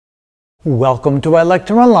Welcome to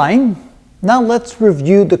iLecture Online. Now let's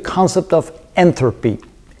review the concept of entropy.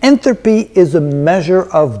 Entropy is a measure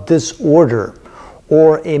of disorder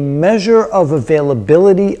or a measure of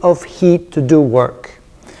availability of heat to do work.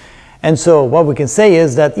 And so what we can say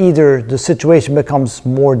is that either the situation becomes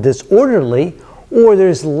more disorderly or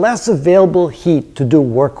there's less available heat to do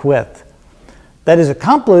work with. That is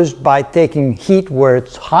accomplished by taking heat where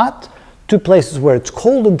it's hot to places where it's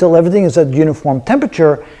cold until everything is at uniform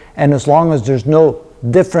temperature. And as long as there's no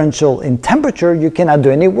differential in temperature, you cannot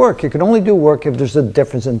do any work. You can only do work if there's a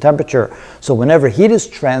difference in temperature. So whenever heat is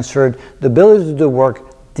transferred, the ability to do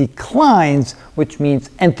work declines, which means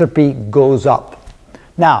entropy goes up.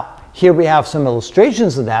 Now, here we have some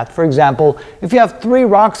illustrations of that. For example, if you have three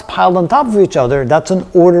rocks piled on top of each other, that's an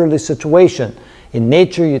orderly situation. In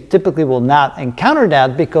nature, you typically will not encounter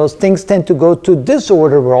that because things tend to go to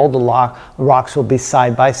disorder where all the rocks will be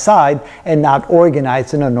side by side and not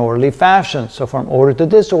organized in an orderly fashion. So from order to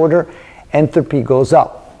disorder, entropy goes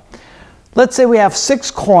up. Let's say we have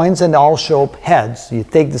 6 coins and they all show up heads. You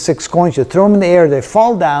take the 6 coins, you throw them in the air, they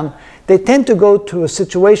fall down. They tend to go to a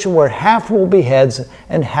situation where half will be heads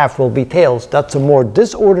and half will be tails. That's a more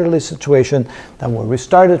disorderly situation than where we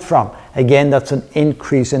started from. Again, that's an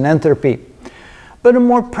increase in entropy. But a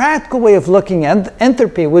more practical way of looking at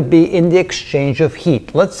entropy would be in the exchange of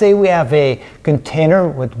heat. Let's say we have a container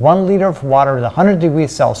with 1 liter of water at 100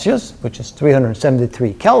 degrees Celsius, which is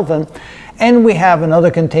 373 Kelvin, and we have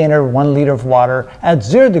another container, 1 liter of water at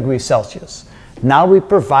 0 degrees Celsius. Now we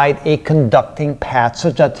provide a conducting path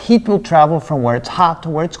such that heat will travel from where it's hot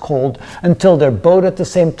to where it's cold until they're both at the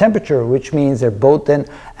same temperature, which means they're both then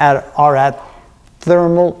are at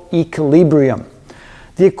thermal equilibrium.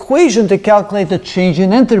 The equation to calculate the change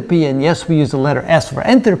in entropy, and yes, we use the letter S for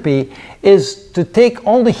entropy, is to take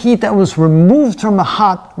all the heat that was removed from a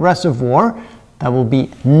hot reservoir, that will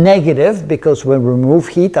be negative because when we remove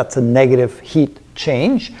heat, that's a negative heat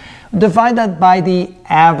change, divide that by the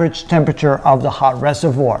average temperature of the hot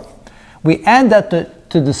reservoir. We add that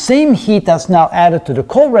to the same heat that's now added to the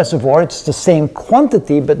cold reservoir. It's the same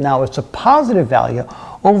quantity, but now it's a positive value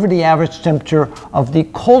over the average temperature of the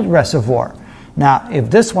cold reservoir. Now, if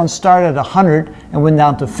this one started at 100 and went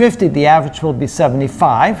down to 50, the average will be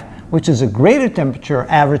 75, which is a greater temperature,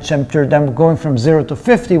 average temperature, than going from 0 to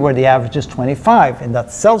 50, where the average is 25, and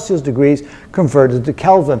that's Celsius degrees converted to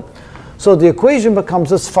Kelvin. So the equation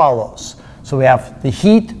becomes as follows. So we have the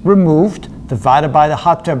heat removed divided by the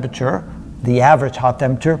hot temperature, the average hot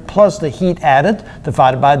temperature, plus the heat added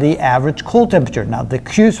divided by the average cold temperature. Now the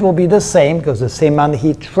Q's will be the same because the same amount of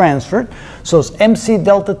heat transferred. So it's MC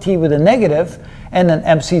delta T with a negative and then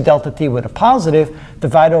MC delta T with a positive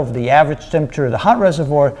divided over the average temperature of the hot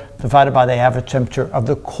reservoir divided by the average temperature of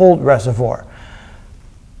the cold reservoir.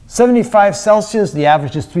 75 Celsius, the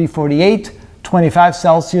average is 348. 25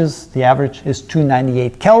 Celsius, the average is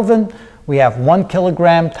 298 Kelvin. We have 1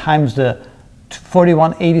 kilogram times the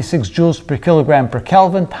 4186 joules per kilogram per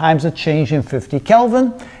Kelvin times a change in 50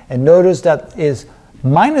 Kelvin. And notice that is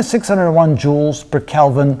minus 601 joules per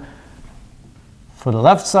Kelvin for the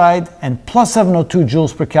left side and plus 702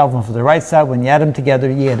 joules per Kelvin for the right side. When you add them together,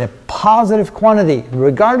 you get a positive quantity.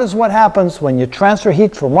 Regardless of what happens, when you transfer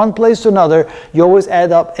heat from one place to another, you always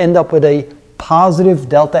end up with a positive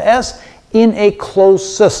delta S in a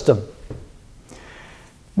closed system.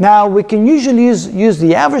 Now we can usually use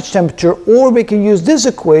the average temperature, or we can use this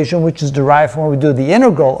equation, which is derived from when we do the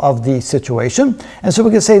integral of the situation. And so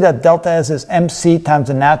we can say that delta S is MC times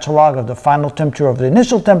the natural log of the final temperature over the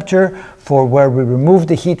initial temperature for where we remove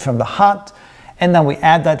the heat from the hot, and then we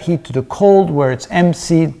add that heat to the cold where it's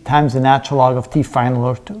MC times the natural log of T final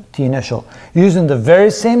or T initial. Using the very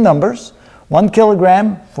same numbers, 1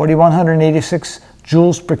 kilogram, 4186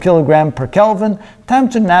 joules per kilogram per Kelvin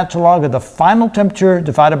times the natural log of the final temperature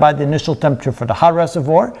divided by the initial temperature for the hot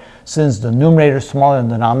reservoir. Since the numerator is smaller than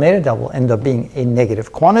the denominator, that will end up being a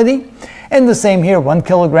negative quantity. And the same here, 1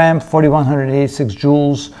 kilogram, 4186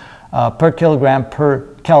 joules per kilogram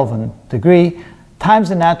per Kelvin degree times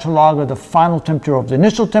the natural log of the final temperature of the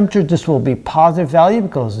initial temperature. This will be positive value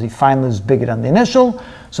because the final is bigger than the initial.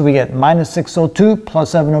 So we get minus 602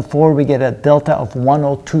 plus 704, we get a delta of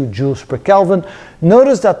 102 joules per Kelvin.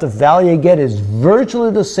 Notice that the value you get is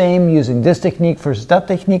virtually the same using this technique versus that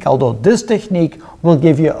technique, although this technique will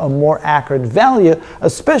give you a more accurate value,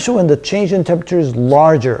 especially when the change in temperature is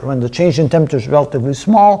larger. When the change in temperature is relatively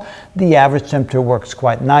small, the average temperature works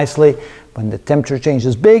quite nicely. When the temperature change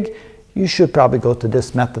is big, you should probably go to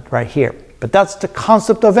this method right here. But that's the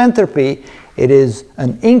concept of entropy. It is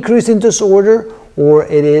an increase in disorder, or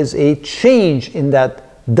it is a change in that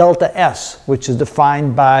delta S, which is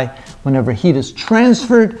defined by whenever heat is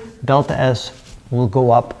transferred, delta S will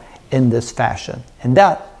go up in this fashion. And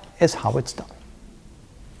that is how it's done.